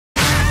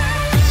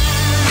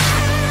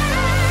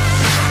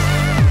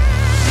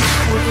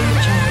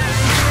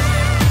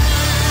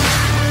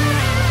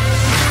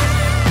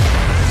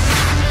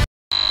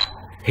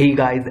Hey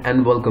guys,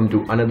 and welcome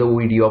to another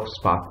video of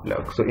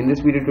Sparkplug. So in this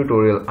video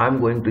tutorial I'm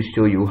going to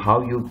show you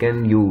how you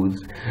can use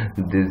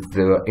this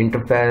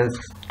interference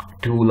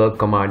tool or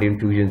command in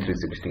Fusion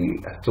 360.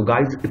 So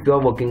guys, if you are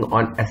working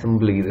on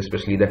assemblies,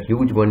 especially the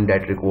huge one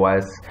that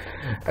requires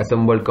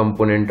assembled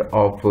component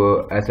of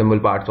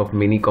assembled parts of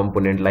many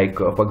component, like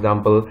for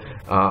example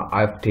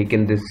I've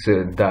taken this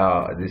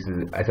this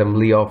is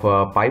assembly of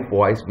a pipe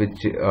voice,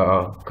 which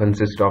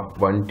consists of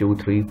 1 2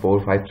 3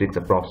 4 5 6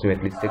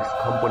 approximately 6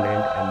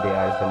 components, and they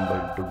are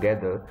assembled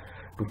together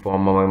to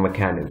form our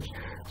mechanism.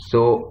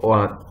 So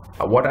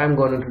what I'm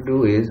going to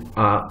do is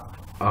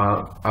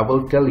I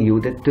will tell you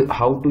that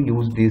how to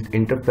use this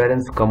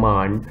interference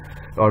command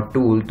or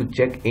tool to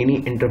check any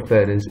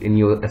interference in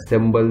your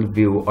assembled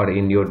view or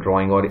in your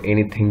drawing or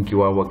anything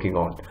you are working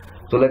on.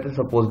 So let us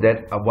suppose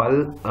that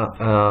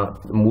while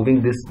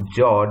moving this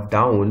jaw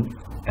down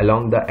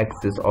along the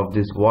axis of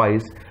this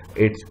voice,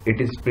 it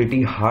is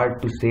pretty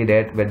hard to say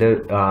that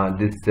whether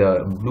this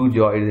blue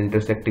jaw is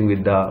intersecting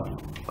with the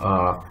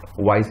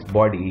voice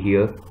body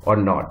here or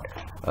not.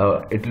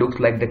 It looks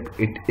like that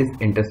it is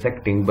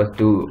intersecting, but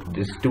to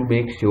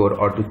make sure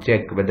or to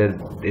check whether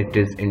it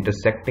is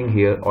intersecting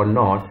here or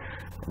not,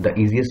 the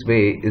easiest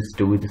way is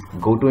to just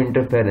go to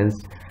interference,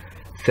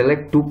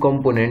 select two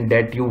components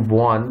that you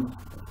want.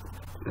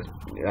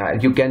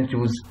 You can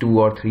choose 2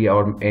 or 3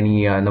 or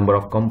any number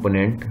of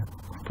component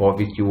for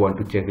which you want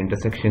to check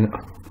intersection,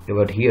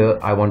 but here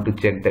I want to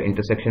check the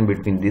intersection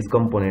between this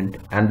component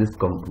and this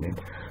component.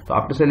 So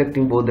after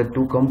selecting both the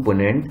two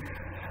components,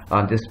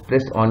 just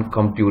press on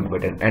compute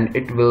button and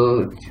it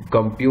will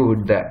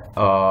compute the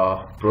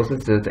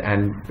processes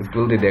and it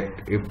will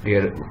detect if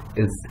there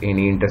is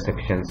any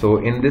intersection. So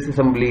in this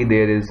assembly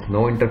there is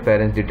no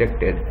interference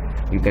detected.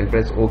 You can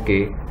press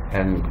OK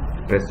and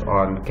press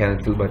on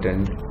cancel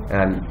button,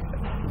 and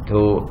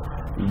so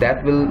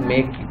that will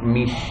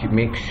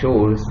make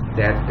sure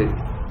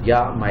that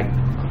yeah, my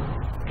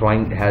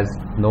drawing has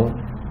no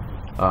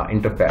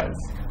interference.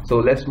 So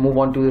let's move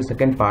on to the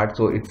second part.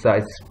 So it's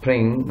a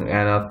spring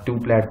and a two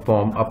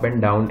platform up and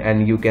down,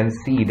 and you can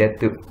see that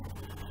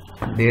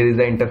there is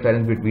an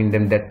interference between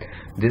them, that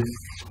this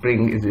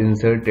spring is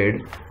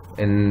inserted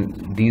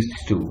in these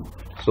two.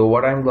 So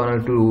what I'm gonna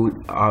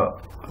do,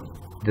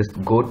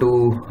 just go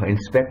to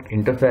inspect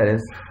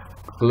interference,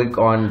 click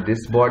on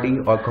this body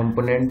or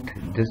component,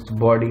 this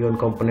body or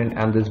component,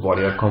 and this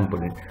body or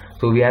component.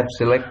 So we have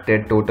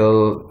selected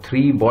total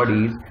 3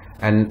 bodies,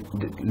 and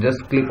just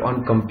click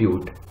on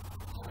compute.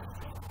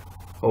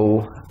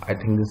 Oh, I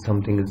think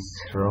something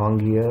is wrong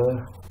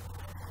here.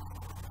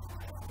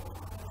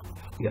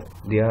 Yeah,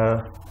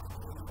 there.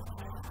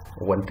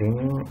 One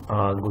thing.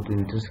 Go to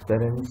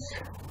interference.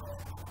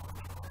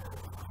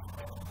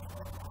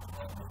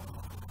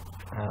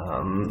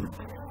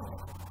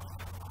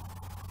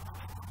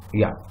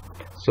 Yeah.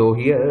 So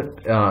here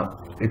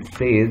it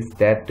says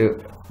that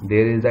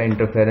there is an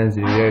interference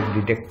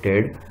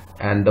detected,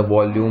 and the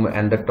volume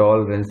and the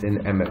tolerance in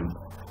mm.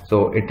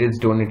 So it is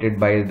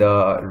donated by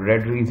the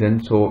red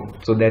region, so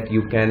that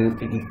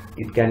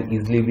it can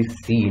easily be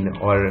seen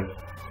or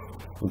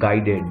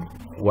guided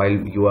while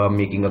you are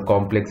making a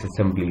complex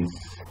assemblies.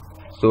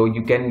 So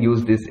you can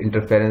use this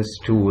interference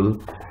tool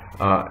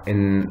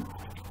in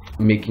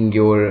making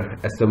your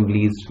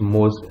assemblies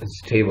more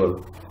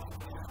stable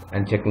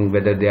and checking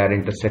whether they are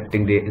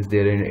intersecting. Is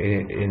there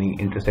any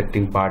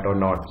intersecting part or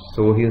not?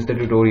 So here's the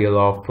tutorial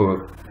of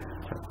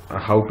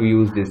how to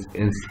use this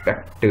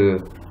inspect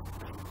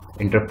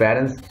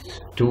interference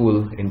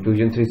tool in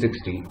Fusion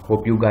 360.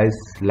 Hope you guys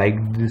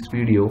liked this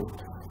video.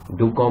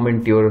 Do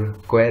comment your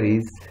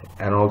queries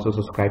and also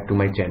subscribe to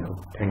my channel.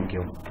 Thank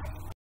you.